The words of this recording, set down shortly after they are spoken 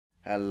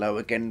Hello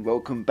again,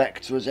 welcome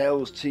back to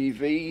Azell's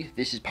TV.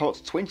 This is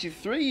part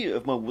 23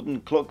 of my wooden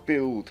clock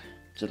build.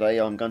 Today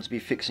I'm going to be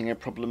fixing a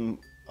problem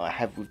I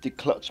have with the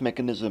clutch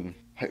mechanism.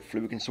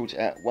 Hopefully we can sort it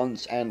out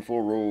once and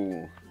for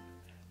all.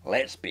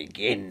 Let's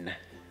begin.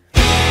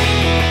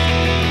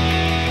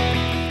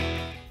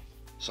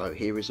 So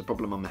here is the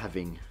problem I'm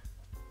having.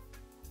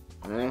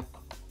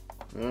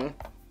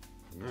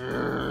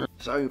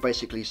 So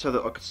basically, so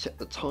that I could set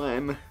the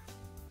time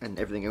and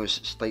everything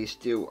else stay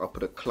still, I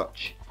put a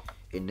clutch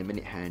in the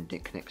minute hand.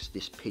 It connects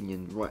this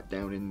pinion right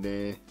down in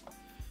there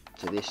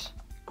to this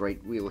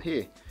great wheel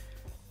here.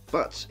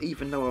 But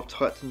even though I've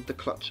tightened the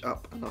clutch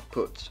up and I've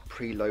put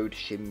preload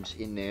shims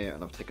in there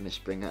and I've taken the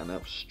spring out and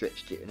I've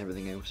stretched it and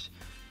everything else,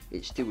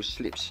 it still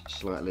slips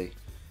slightly.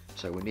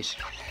 So when this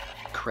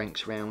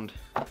cranks round,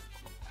 oh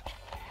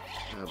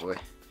boy,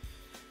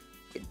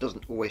 it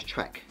doesn't always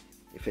track.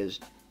 If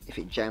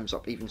it jams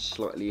up even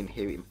slightly in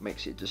here, it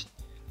makes it just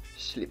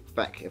slip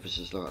back ever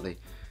so slightly.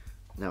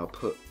 Now I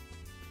put,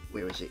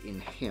 where is it, in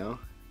here,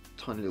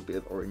 tiny little bit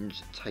of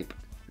orange tape,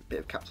 a bit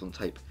of Kapton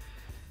tape,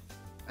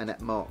 and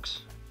that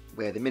marks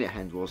where the minute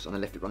hand was, and I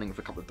left it running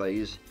for a couple of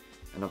days,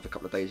 and after a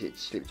couple of days it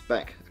slipped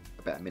back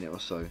about a minute or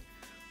so.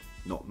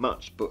 Not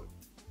much, but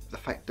the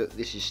fact that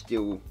this is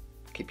still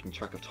keeping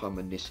track of time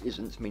and this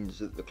isn't means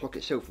that the clock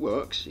itself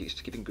works,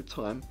 it's keeping good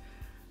time,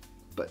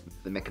 but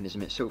the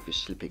mechanism itself is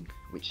slipping,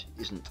 which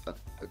isn't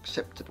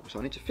acceptable, so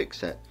I need to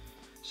fix that.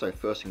 So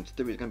first thing to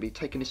do is going to be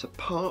taking this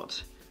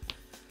apart,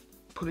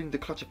 pulling the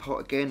clutch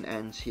apart again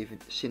and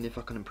seeing if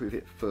I can improve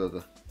it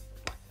further.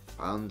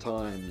 Fun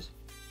times.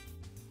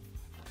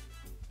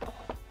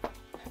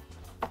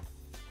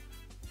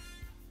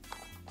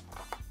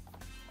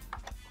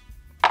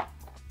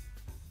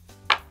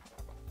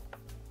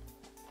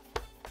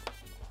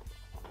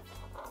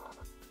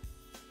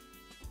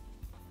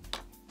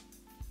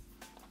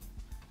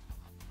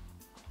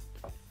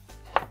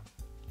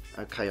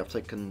 Okay, I've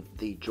taken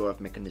the drive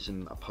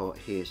mechanism apart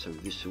here so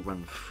this will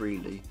run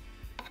freely.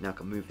 Now I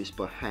can move this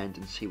by hand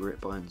and see where it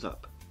binds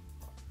up.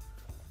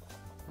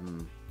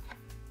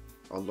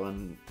 I'll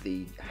line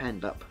the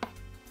hand up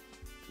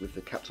with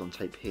the Kapton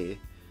tape here.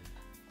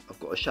 I've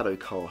got a shadow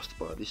cast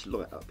by this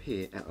light up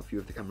here out of view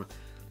of the camera,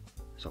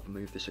 so I've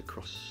moved this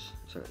across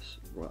so it's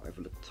right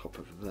over the top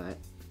of that.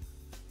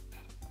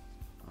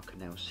 I can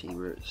now see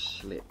where it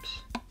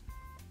slips,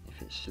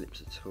 if it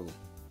slips at all.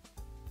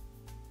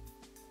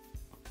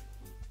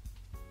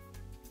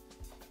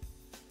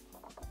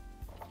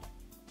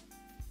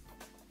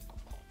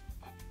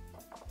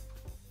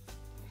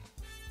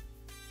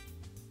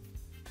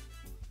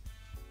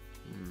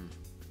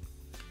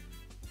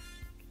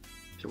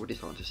 So already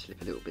starting to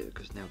slip a little bit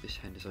because now this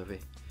hand is over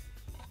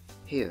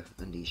here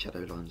and the shadow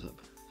lines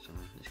up. So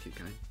let's keep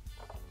going.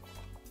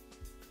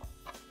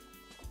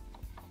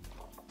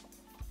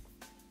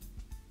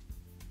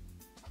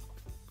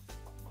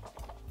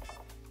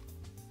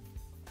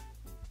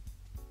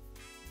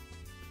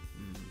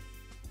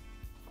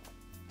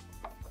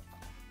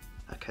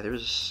 Okay, there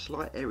is a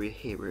slight area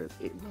here where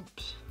it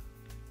rubs.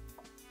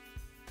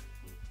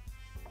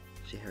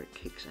 See how it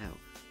kicks out?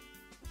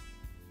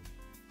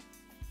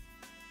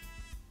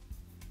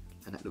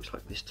 And that looks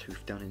like this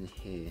tooth down in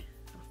here,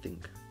 I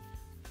think.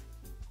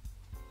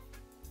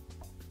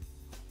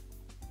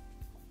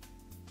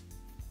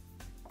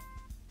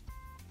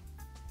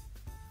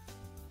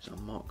 So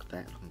I'll mark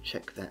that, I can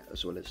check that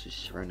as well as the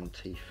surrounding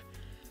teeth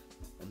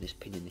on this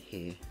pinion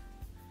here.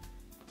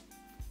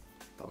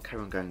 But I'll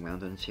carry on going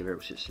around and see where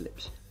else it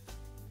slips.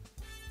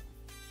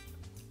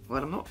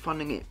 Well, I'm not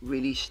finding it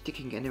really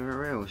sticking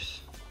anywhere else.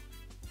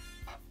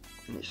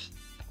 And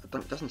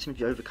it doesn't seem to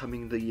be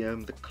overcoming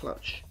the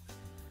clutch.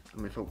 I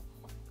mean, if I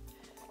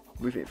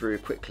move it very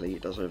quickly,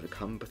 it does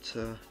overcome, but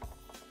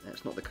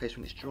that's not the case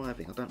when it's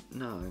driving. I don't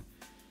know.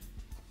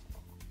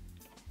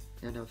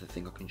 Another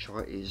thing I can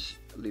try is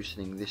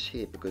loosening this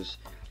here, because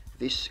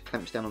this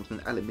clamps down onto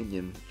an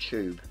aluminium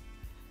tube,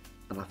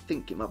 and I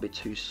think it might be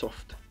too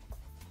soft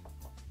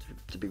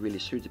to be really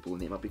suitable,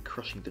 and it might be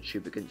crushing the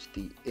tube against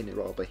the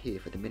inner arbor here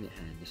for the minute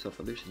hand. So if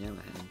I loosen the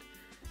outer hand,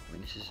 I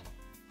mean, this is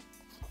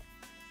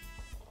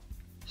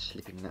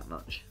slipping that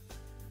much.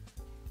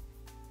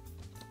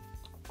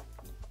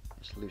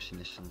 Let's loosen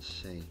this and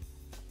see.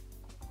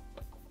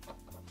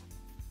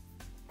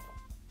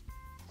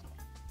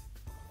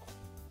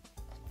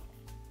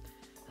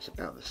 That's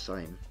about the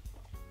same.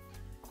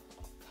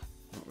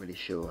 Not really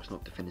sure, it's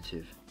not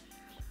definitive.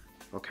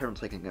 I'll carry on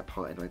taking that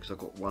apart anyway because I've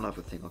got one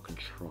other thing I can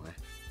try.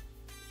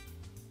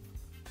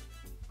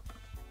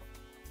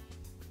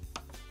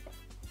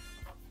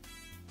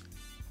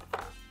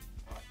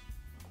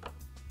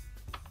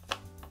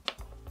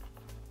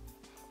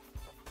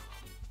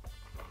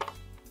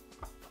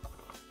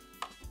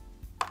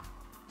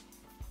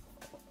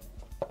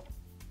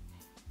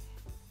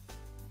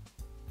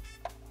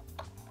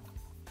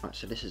 Right,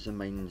 so this is the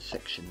main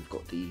section. We've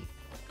got the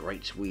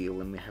great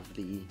wheel and we have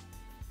the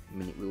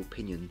minute wheel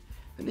pinion,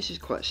 and this is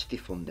quite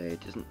stiff on there.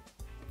 It doesn't,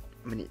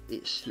 I mean,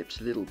 it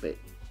slips a little bit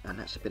and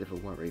that's a bit of a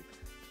worry,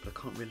 but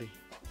I can't really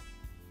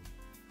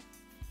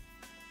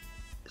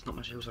there's not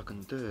much else I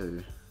can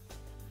do.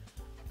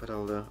 But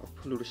I'll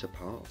pull all this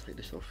apart. I'll take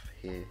this off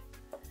here.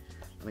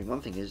 I mean,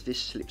 one thing is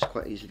this slips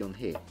quite easily on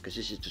here because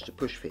this is just a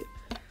push fit.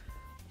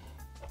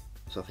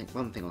 So I think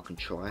one thing I can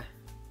try,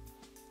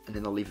 and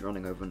then I'll leave it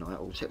running overnight.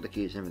 I'll check the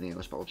gears and everything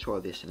else, but I'll try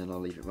this and then I'll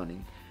leave it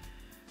running.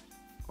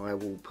 I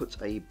will put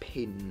a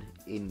pin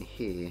in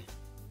here,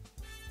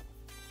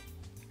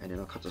 and then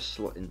I'll cut a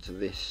slot into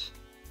this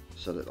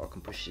so that I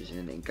can push this in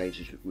and it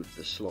engages with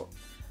the slot,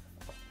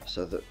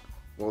 so that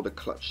while the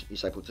clutch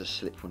is able to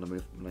slip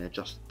when I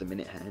adjust the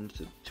minute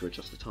hand to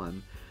adjust the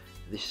time,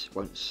 this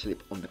won't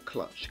slip on the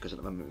clutch, because at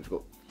the moment we've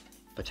got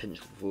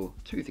potential for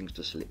two things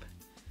to slip.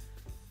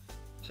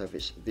 So if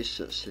it's this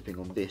that's slipping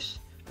on this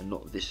and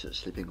not this that's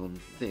slipping on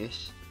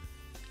this,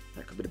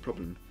 that could be the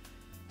problem.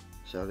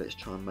 So let's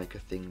try and make a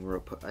thing where I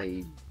put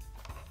a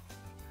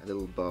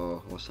little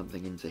bar or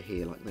something into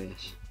here like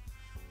this,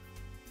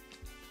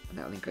 and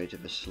that'll engage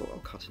with a slot I'll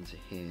cut into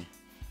here.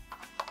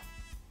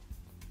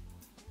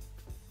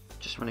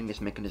 Just running this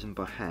mechanism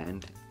by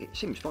hand, it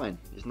seems fine.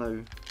 It's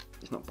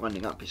not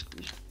binding up. It's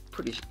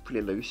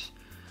pretty loose,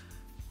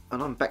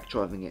 and I'm back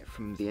driving it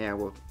from the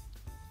hour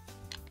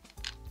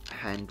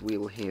hand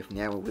wheel here, from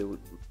the hour wheel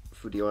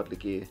through the idler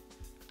gear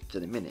to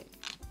the minute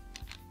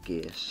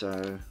gear.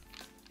 So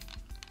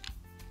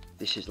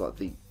this is like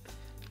the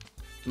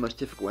most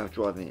difficult way of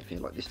driving it. I feel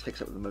like this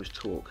takes up the most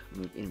torque. I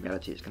mean, in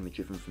reality, it's going to be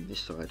driven from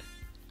this side.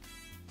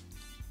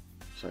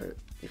 So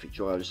if it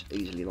drives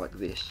easily like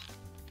this,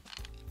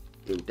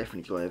 it will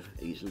definitely drive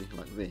easily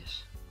like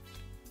this,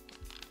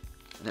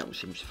 and that all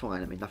seems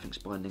fine. I mean, nothing's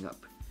binding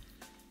up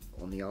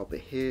on the arbor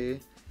here.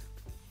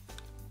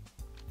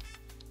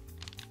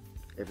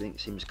 Everything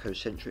seems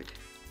concentric,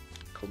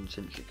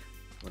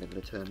 whatever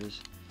the term is.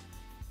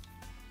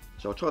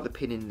 So I'll try the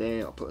pin in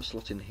there. I'll put a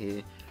slot in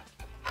here.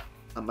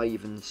 I may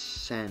even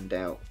sand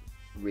out,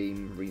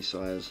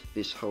 resize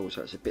this hole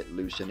so it's a bit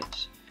loose and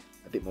it's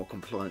a bit more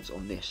compliance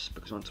on this,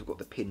 because once I've got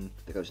the pin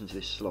that goes into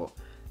this slot,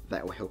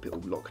 that will help it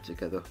all lock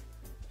together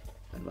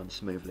and run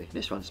smoothly.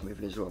 This runs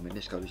smoothly as well. I mean,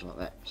 this goes like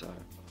that, so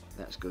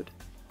that's good.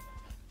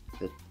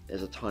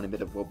 There's a tiny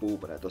bit of wobble,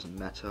 but that doesn't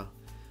matter.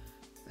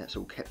 That's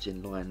all kept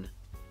in line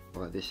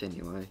by this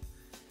anyway,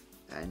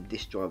 and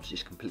this drives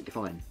this completely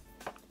fine.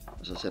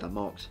 As I said, I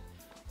marked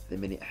the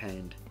minute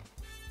hand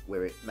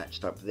where it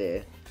matched up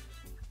there,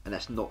 and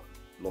that's not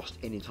lost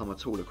any time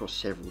at all across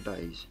several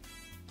days.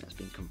 That's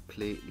been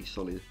completely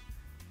solid.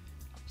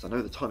 So I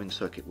know the timing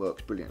circuit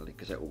works brilliantly,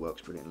 because that all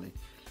works brilliantly.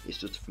 It's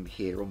just from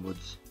here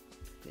onwards,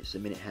 it's the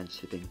minute hand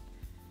slipping.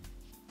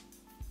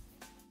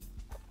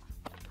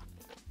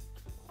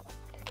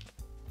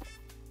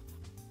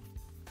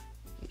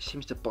 It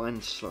seems to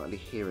bind slightly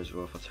here as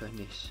well. If I turn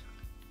this,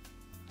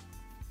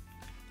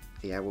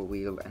 the hour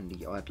wheel and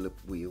the idler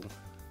wheel,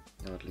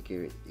 the idler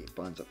gear, it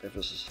binds up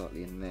ever so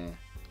slightly in there.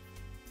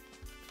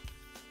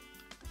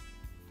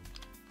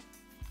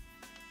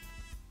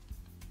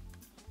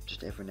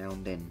 Just every now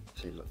and then,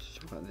 so look,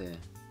 just right there.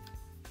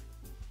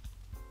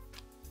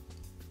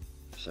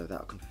 So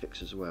that I can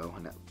fix as well,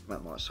 and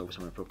that might solve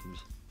some of the problems.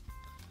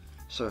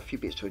 So a few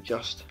bits to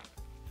adjust.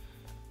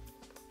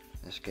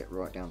 Let's get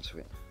right down to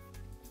it.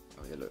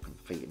 Oh yeah, look, I can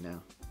feed it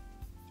now.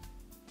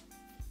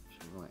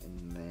 So right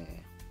in there.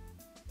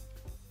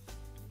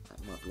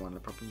 That might be one of the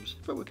problems,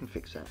 but we can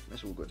fix that.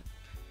 That's all good.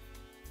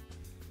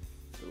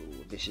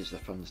 Oh, this is the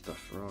fun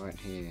stuff right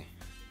here.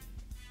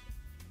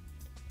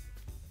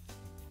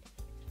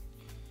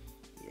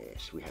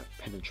 Yes, we have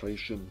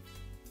penetration.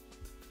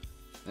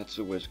 That's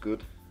always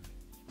good.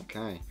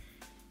 Okay,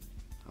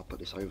 I'll put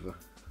this over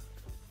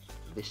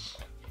this,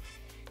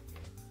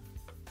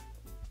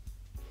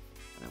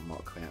 and I'll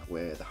mark out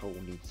where the hole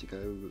needs to go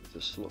with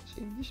the slots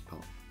in this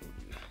part.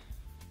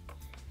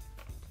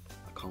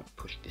 I can't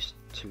push this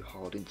too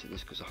hard into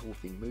this because the whole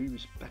thing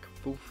moves back and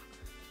forth,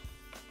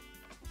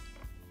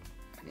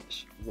 and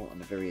it's right on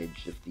the very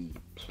edge of the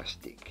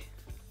plastic.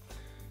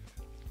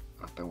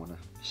 I don't want to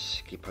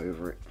skip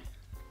over it.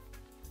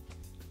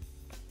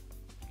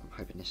 I'm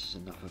hoping this is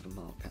enough of a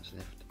mark that's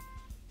left.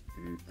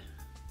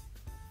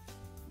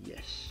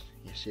 Yes,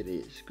 yes it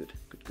is. Good.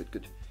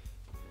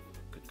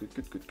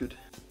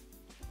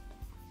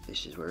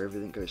 This is where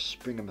everything goes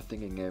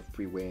spring-a-thinging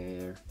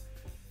everywhere.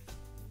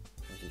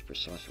 This is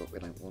precisely what we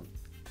don't want.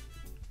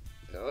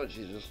 Oh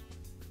Jesus.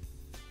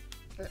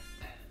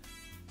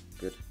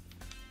 Good.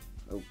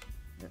 Oh,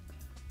 yeah.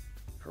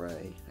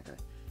 Hooray. Okay.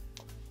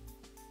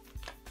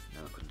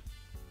 Now I can.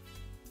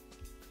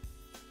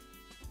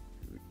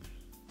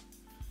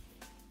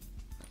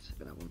 That's the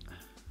bit I want.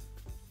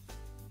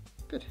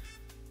 Good.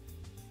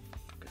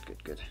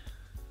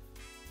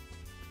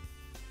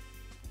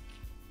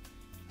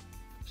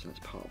 So that's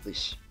part of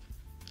this,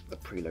 the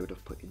preload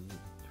I've put in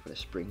for the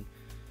spring.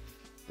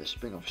 The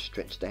spring I've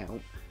stretched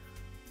out.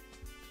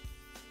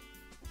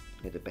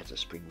 Need a better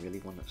spring really,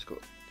 one that's got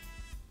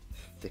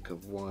thicker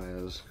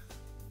wires.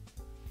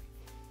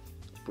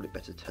 It's probably a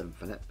better term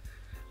for that.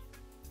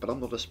 But I'm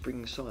not a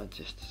spring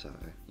scientist, so,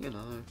 you know,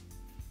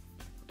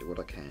 I'll do what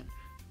I can.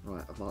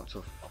 Right, I've marked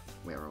off,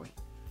 where are we?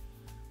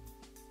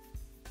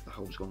 The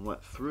hole's gone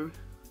right through.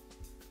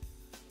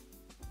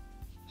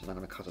 So now I'm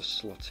going to cut a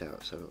slot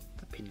out so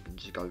the pin can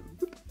just go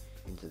whoop,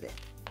 into there.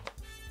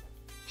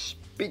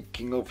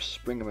 Speaking of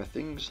Springer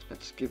things,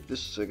 let's give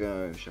this a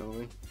go, shall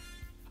we?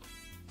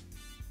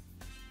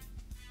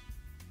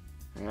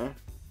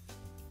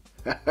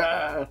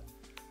 Yeah?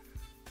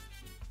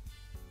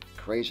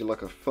 Crazy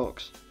like a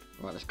fox.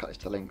 Right, let's cut this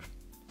to length.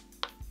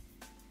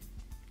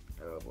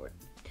 Oh boy.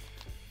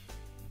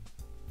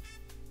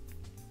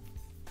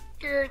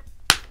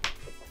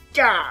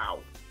 Go!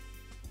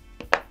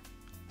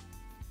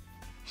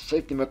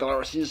 Safety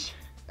glasses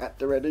at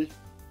the ready.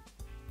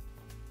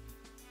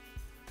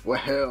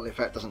 Well, if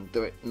that doesn't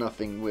do it,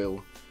 nothing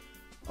will.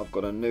 I've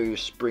got a new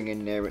spring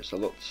in there, it's a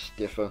lot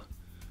stiffer.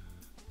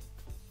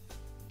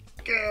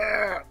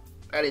 Yeah,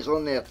 that is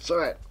on there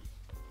tight.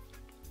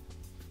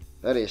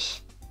 That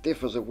is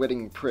stiff as a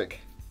wedding prick.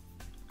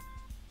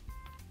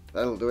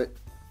 That'll do it.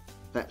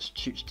 That's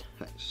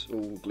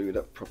all glued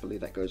up properly.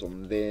 That goes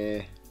on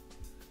there.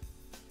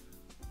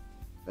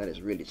 That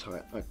is really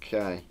tight.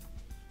 Okay.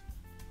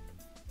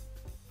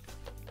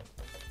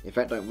 If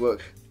that don't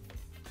work,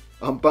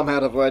 I'm bum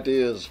out of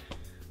ideas.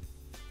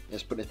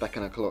 Let's put this back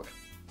in a clock.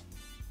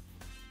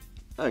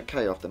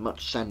 Okay, after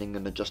much sanding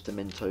and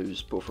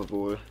adjustamentos, por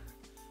favor.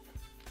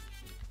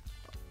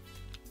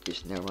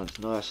 This now runs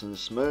nice and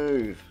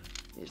smooth.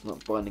 It's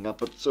not binding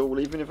up at all,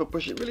 even if I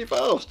push it really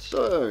fast.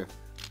 So,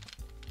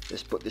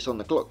 let's put this on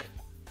the clock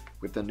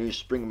with the new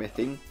spring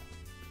thing.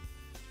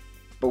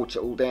 Bolt it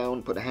all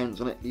down, put the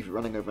hands on it, leave it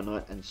running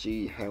overnight and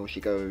see how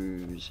she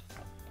goes.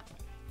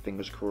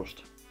 Fingers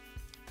crossed.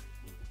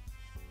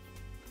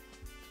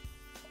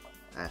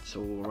 That's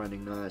all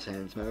running nice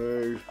and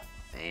smooth.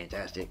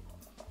 Fantastic.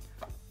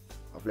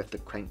 I've left the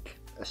crank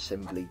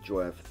assembly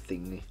drive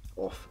thing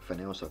off for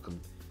now so I can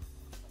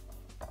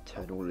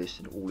turn all this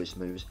and all this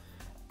moves.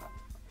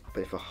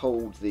 But if I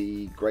hold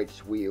the great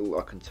wheel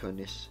I can turn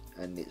this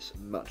and it's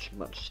much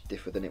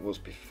stiffer than it was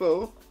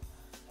before.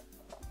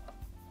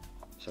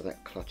 So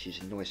that clutch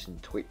is nice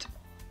and tight.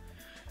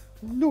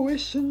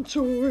 Nice and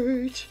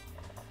tight.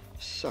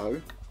 So,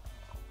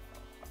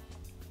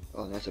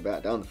 oh, that's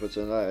about done for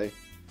today.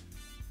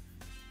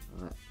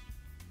 Right,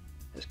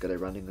 let's get it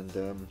running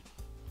and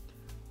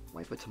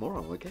wait for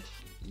tomorrow, I guess.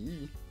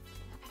 Yeah.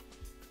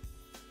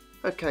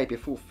 Okay,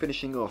 before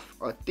finishing off,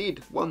 I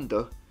did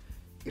wonder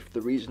if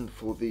the reason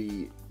for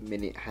the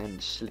minute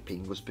hand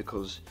slipping was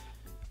because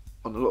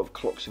on a lot of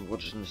clocks and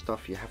watches and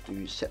stuff you have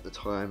to set the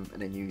time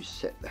and then you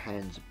set the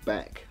hands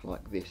back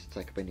like this to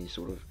take up any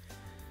sort of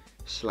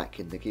slack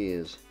in the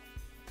gears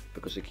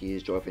because the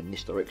gears drive in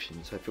this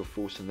direction, so if you're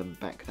forcing them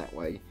back that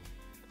way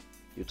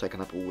you're taking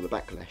up all the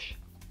backlash.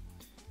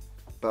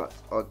 But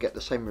I'll get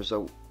the same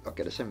result, I'll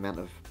get the same amount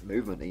of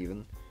movement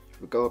even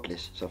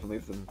regardless. So if I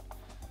move them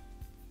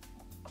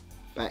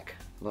back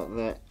like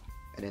that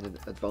and then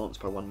advance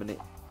by 1 minute,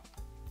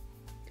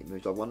 it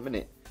moves by 1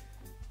 minute.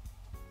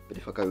 But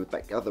if I go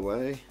back the other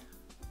way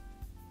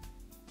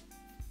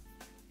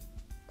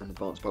and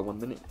advance by 1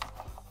 minute,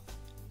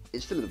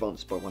 it's still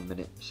advanced by 1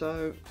 minute,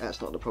 so that's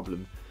not the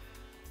problem.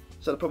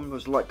 So the problem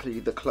was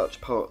likely the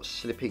clutch part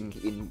slipping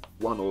in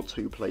 1 or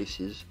 2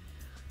 places.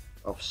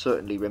 I've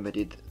certainly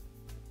remedied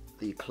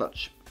the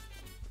clutch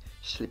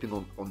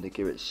slipping on the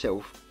gear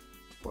itself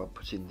by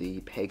putting the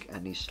peg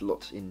and these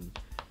slots in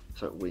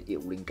so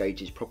it will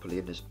engages properly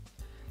and there's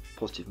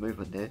positive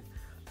movement there.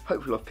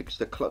 Hopefully I've fixed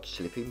the clutch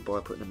slipping by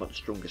putting a much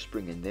stronger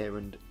spring in there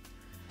and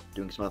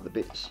doing some other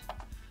bits.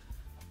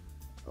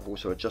 I've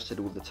also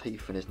adjusted all the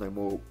teeth and there's no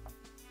more,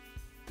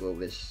 well,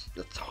 there's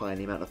a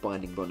tiny amount of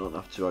binding but not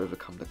enough to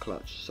overcome the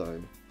clutch,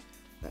 so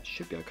that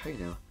should be okay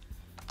now.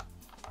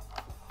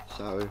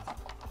 So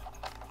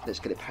let's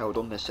get it powered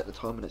on, let's set the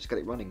time and let's get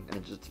it running and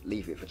then just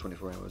leave it for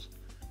 24 hours.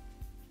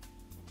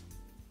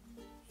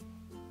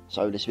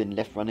 So this has been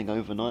left running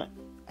overnight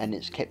and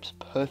it's kept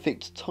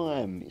perfect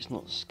time. It's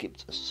not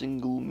skipped a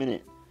single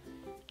minute.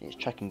 It's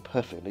tracking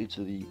perfectly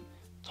to the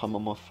time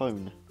on my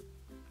phone.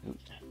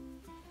 Oops.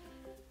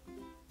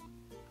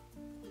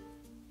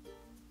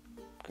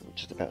 Can we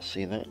just about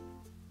see that?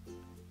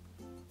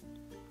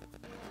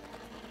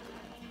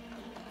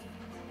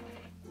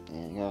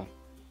 There you go.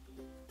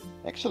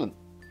 Excellent.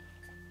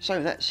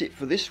 So that's it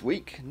for this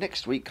week.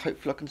 Next week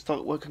hopefully I can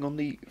start working on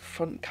the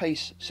front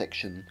case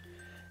section.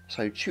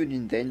 So tune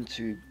in then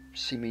to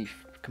see me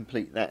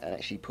complete that and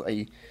actually put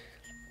a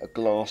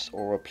glass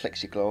or a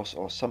plexiglass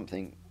or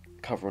something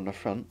cover on the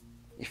front.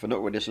 If you're not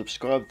already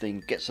subscribed,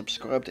 then get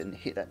subscribed and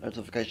hit that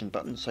notification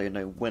button so you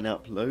know when I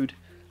upload,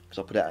 because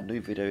I put out a new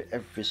video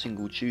every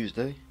single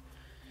Tuesday.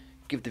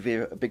 Give the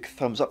video a big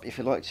thumbs up if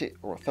you liked it,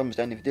 or a thumbs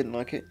down if you didn't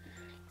like it.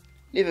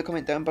 Leave a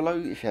comment down below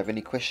if you have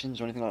any questions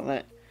or anything like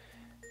that.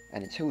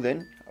 And until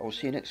then, I'll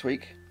see you next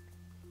week.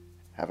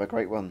 Have a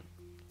great one.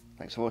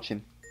 Thanks for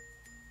watching.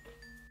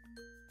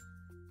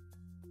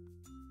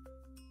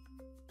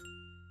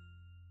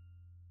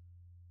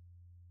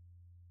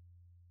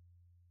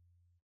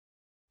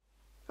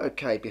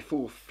 Okay,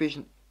 before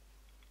fishing,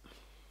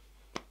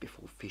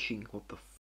 what the